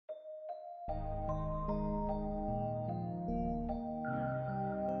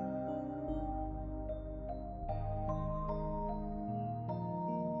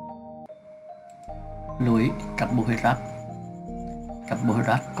Lưu ý Cacbohidrat.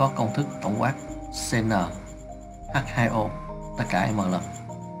 Cacbohidrat có công thức tổng quát CnH2O tất cả m lần.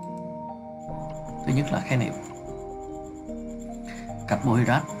 Thứ nhất là khái niệm.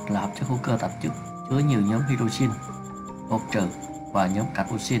 Cacbohidrat là hợp chất hữu cơ tạp chất chứa nhiều nhóm hydrogen O trừ và nhóm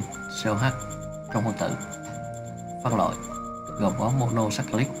carboxyl COH trong phân tử. Phân loại gồm có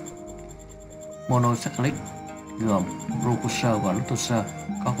monosaccharide. Monosaccharide gồm glucose và lactose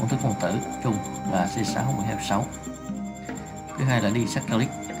có công thức phân tử chung là C6H12O6. Thứ hai là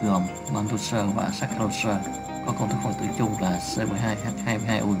disaccharide gồm maltose và saccharose có công thức phân tử chung là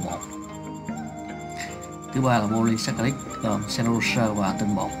C12H22O11. Thứ ba là polysaccharide gồm cellulose và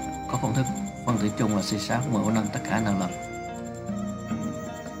tinh bột có công thức phân tử chung là C6H10O5 tất cả n lần.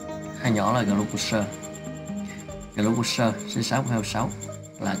 Hai nhỏ là glucose. Glucose C6H12O6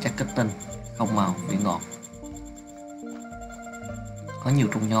 là chất kết tinh không màu, vị ngọt, có nhiều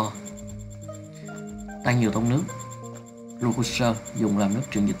trong nho, tan nhiều trong nước. Glucose dùng làm nước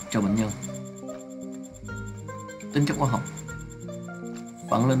truyền dịch cho bệnh nhân. Tính chất hóa học: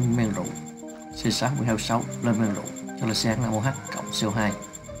 phản lên men rượu C6H12O6 lên men rượu cho là CH5OH cộng CO2.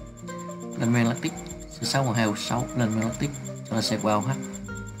 Lên men lactic C6H12O6 lên men lactic cho là C3OH.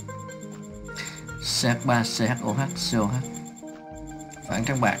 CH3CHOH COH. Phản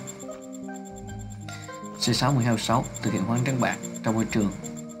trắng bạc C6H12O6 thực hiện phản trắng bạc trong môi trường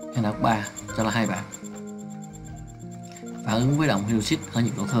NH3 cho là 2 bạc. Phản ứng với đồng hydroxit ở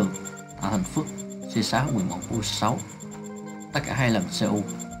nhiệt độ thường tạo thành phức C6H11O6 tất cả 2 lần Cu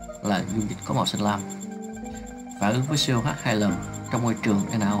là dung dịch có màu xanh lam. Phản ứng với COH 2 lần trong môi trường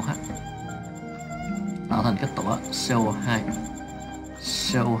NaOH tạo thành kết tủa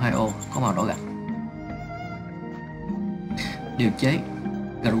CO2O có màu đỏ gạch. Điều chế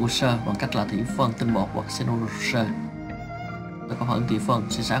glucose bằng cách là thủy phân tinh bột hoặc cellulose. Tôi có phản ứng thủy phân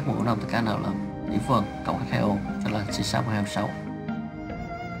C6H15 tất cả n lần thủy phân cộng H2O cho là C6H26.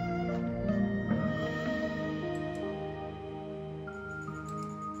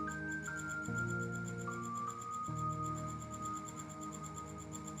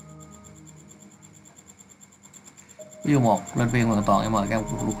 Ví dụ 1, lên viên hoàn toàn m gam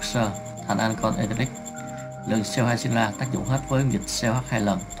glucose thành ancol ethylic. Lượng CO2 sinh ra tác dụng hết với dung dịch COH 2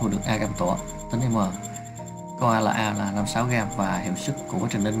 lần thu được A gam tủa, tính m. Có A là 56 gam và hiệu suất của quá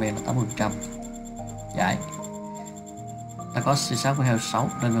trình lên men là 80%. Giải. Ta có C6H6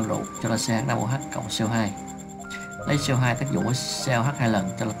 lên men rượu cho là CH5OH cộng CO2. Lấy CO2 tác dụng với COH 2 lần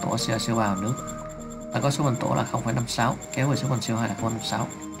cho là tủa CO2 vào nước. Ta có số mol tủa là 0,56 kéo về số mol CO2 là 0,56.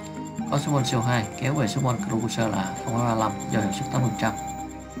 Có số mol CO2 kéo về số mol glucose là 0,35 do hiệu suất 80%.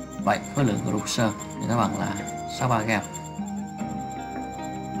 Vậy khối lượng glucose thì nó bằng là 63 gram.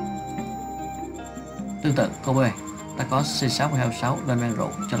 Tương tự câu B, ta có C6H6 lên men rượu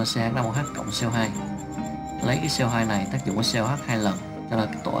cho là CH5OH cộng CO2. Lấy cái CO2 này tác dụng với COH 2 lần cho là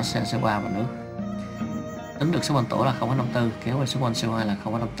tủa CO3 vào nước. Tính được số mol tủa là 0,54 kéo về số mol CO2 là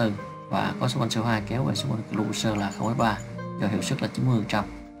 0,54 và có số mol CO2 kéo về số mol glucose là 0,3 do hiệu suất là 90%.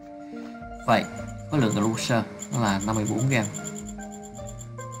 Vậy khối lượng glucose nó là 54 gram.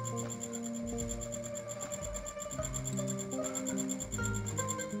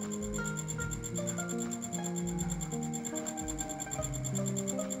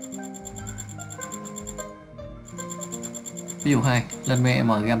 Ví dụ 2, lên men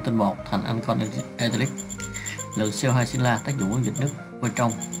m gam tinh bột thành ancol ethylic. Lượng CO2 sinh ra tác dụng với dịch nước bên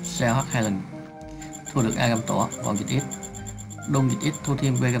trong COH 2 lần thu được A gam tủa vào dịch ít. Đun dịch ít thu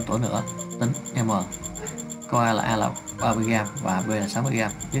thêm B gam tủa nữa, tính m. Có A là 30 gram và B là 60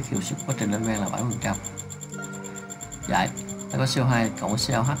 gram, với hiệu suất quá trình lên men là 70%. Giải. Ta có CO2 cộng với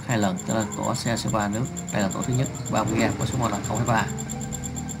COH 2 lần cho là tủa CO3 nước. Đây là tủa thứ nhất, 30 gram có số mol là 0,3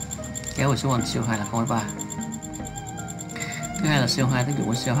 kéo về số mol CO2 là 0,3. Thứ hai là CO2 tác dụng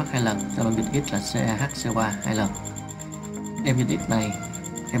với COH 2 lần cho lên dịch ít là CaHCO3 2 lần. Đem dịch ít này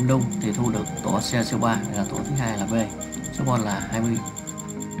đem đun thì thu được tủa CaCO3, đây là tủa thứ hai là B. Số mol là 20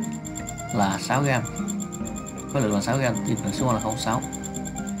 là 6 gram. Khối lượng là 6 gram thì được số mol là 0,6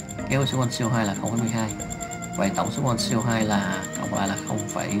 kéo với số mol CO2 là 0,12. Vậy tổng số mol CO2 là cộng lại là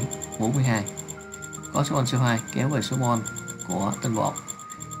 0,42. Có số mol CO2 kéo về số mol của tinh bột.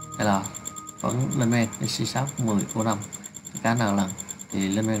 Đây là vẫn lên men C6H10O5 cả n lần thì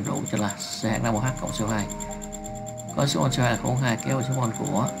lên men rượu cho là CH5OH cộng CO2. Có số mol CO2 là 0,2 kéo về số mol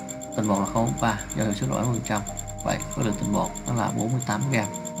của tinh bột là 0,3 do hiệu suất là 70%. Vậy khối lượng tinh bột nó là 48 gram,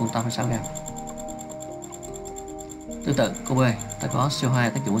 48,6 gram. Tương tự câu B, ta có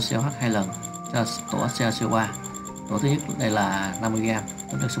CO2 tác dụng với COH 2 lần cho tủa CaCO3. Tủa thứ nhất đây là 50 gram,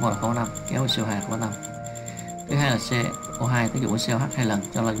 tính được số mol là 0,5 kéo về CO2 là 0,5. Thứ hai là CO2 tác dụng với COH 2 lần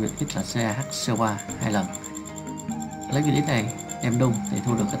cho là unit X là CaHCO3 2 lần. Lấy unit này đem đun thì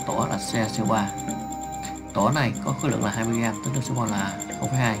thu được cái tổ là CaCO3. Tổ này có khối lượng là 20g, tính được số mol là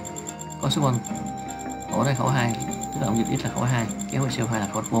 0,2. Có số mol tổ này 0,2, tức là unit X là 0,2, kéo với CO2 là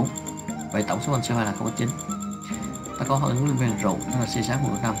 0,4. Vậy tổng số mol CO2 là 0,9. Ta có phản ứng lên men rượu, đó là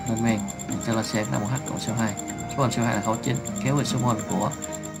C615 lên men, cho là C5H cộng CO2. Số mol CO2 là 0,9, kéo với số mol của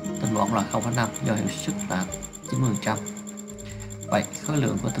tinh bột là 0,5 do hiệu suất là 90%. Vậy khối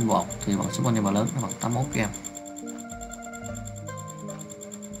lượng của tinh bột thì bằng số mol nhân lớn nó bằng 81g.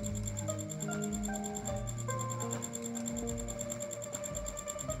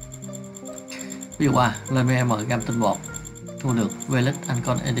 Ví dụ A, lên men m gam tinh bột thu được V lít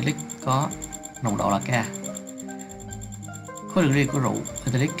ancol ethylic có nồng độ là K. Khối lượng riêng của rượu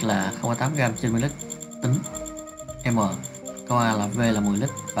ethylic là 0,8g trên ml, tính m. Câu A là V là 10 lít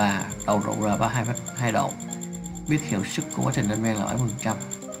và độ rượu là 32,2 độ. Biết hiệu suất của quá trình lên men là 70%.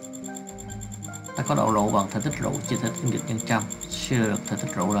 Ta có độ rượu bằng thể tích rượu chia thể tích dung dịch nhân trăm, suy ra được thể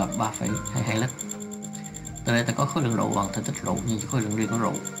tích rượu là 3,22 lít. Từ đây ta có khối lượng rượu bằng thể tích rượu nhân khối lượng riêng của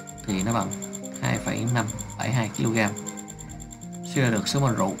rượu thì nó bằng 2,572 kg. Suy ra được số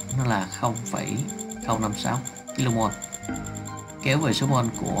mol rượu nó là 0,056 kmol. Kéo về số mol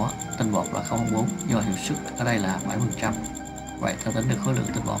của tinh bột là 0,4 do hiệu suất ở đây là 70%. Vậy ta tính được khối lượng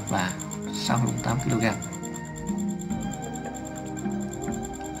tinh bột là 6,8 kg.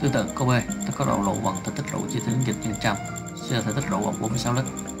 Tương tự câu B, ta có độ rượu bằng thể tích rượu chia thể dung dịch nhân trăm, suy ra thể tích rượu bằng 4,6 lít.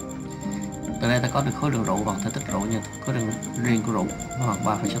 Từ đây ta có được khối lượng rượu bằng thể tích rượu nhân khối lượng riêng của rượu nó bằng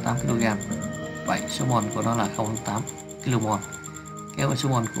 3,68 kg. Vậy số mol của nó là 0,8 kmol. Kéo với số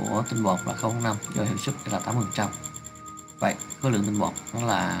mol của tinh bột là 0,5 do hiệu suất là 80%. Vậy khối lượng tinh bột nó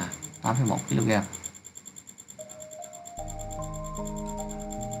là 8,1 kg.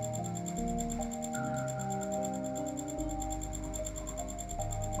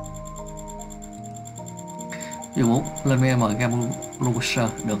 Ví dụ 4, lên men m gam glucose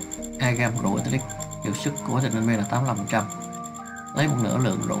được A gam rượu ethylic, hiệu suất của quá trình lên men là 85%. Lấy một nửa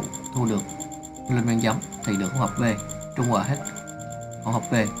lượng rượu thu được lên men giấm thì được hỗn hợp B trung hòa hết hỗn hợp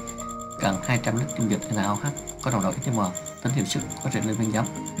B cần 200 lít dung dịch NaOH có nồng độ XM, tính hiệu suất quá trình lên men giấm.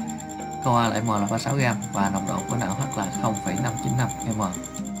 Câu A là M là 36g và nồng độ của NaOH là 0,595 m.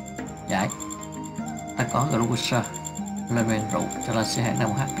 Giải, ta có glucose lên men rượu cho là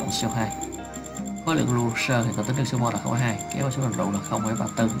C2NaOH cộng CO2. Khối lượng glucose thì ta tính được số mol là 0,2, kéo vào số mol rượu là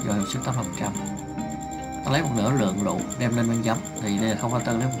 0,34 do hiệu suất 80%. Ta lấy một nửa lượng rượu đem lên men giấm thì đây là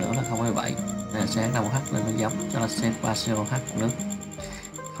 0,4, lấy một nửa là 0,7, đây là C5H lên men giấm cho là C3COH nước.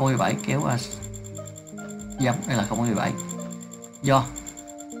 0,7 kéo qua giấm đây là 0,7. Do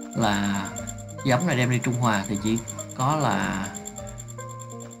là giấm này đem đi trung hòa thì chỉ có là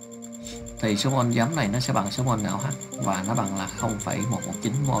thì số mol giấm này nó sẽ bằng số mol NaOH và nó bằng là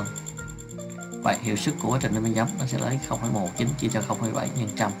 0,119 mol. Vậy hiệu suất của quá trình lên men giấm nó sẽ lấy 0,119 chia cho 0,7 nhân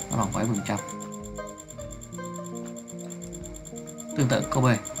trăm, nó bằng 70%. Tương tự câu B,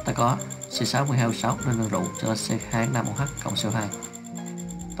 ta có C612O6 lên men rượu cho là C2NaOH cộng CO2.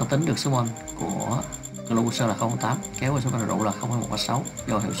 Ta tính được số mol của glucose là 0,8, kéo qua số mol rượu là 0,136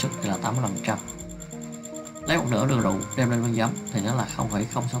 do hiệu suất thì là 85%. Lấy một nửa lượng rượu đem lên men giấm thì nó là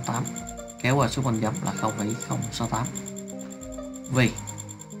 0,068, kéo qua số mol giấm là 0,068. Vì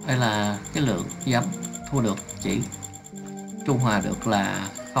đây là cái lượng giấm thu được chỉ trung hòa được là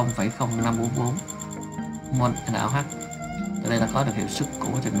 0,0544 mol NaOH. Từ đây ta có được hiệu suất của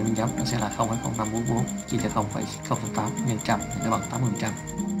quá trình lên giấm nó sẽ là 0,0544 chia cho 0,068 nhân trăm thì nó bằng 80%.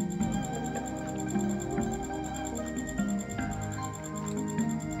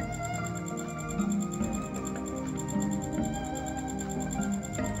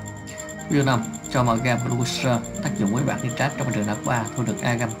 Ví dụ 5, cho m gam glucose tác dụng với bạc nitrat trong trường hợp 3 thu được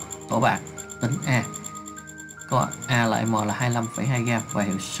A gam tổ bạc, tính A. Có A là M là 25,2g và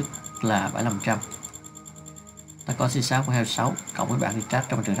hiệu suất là 75%. Ta có C626 cộng với bạc nitrat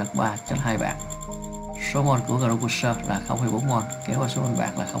trong trường hợp 3 cho 2 bạc. Số mol của glucose là 0,4 mol, kéo qua số mol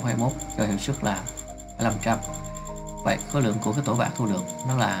bạc là 0,21 cho hiệu suất là 75%. Vậy khối lượng của cái tổ bạc thu được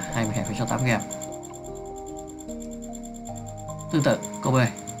nó là 22,68g. Tương tự câu B,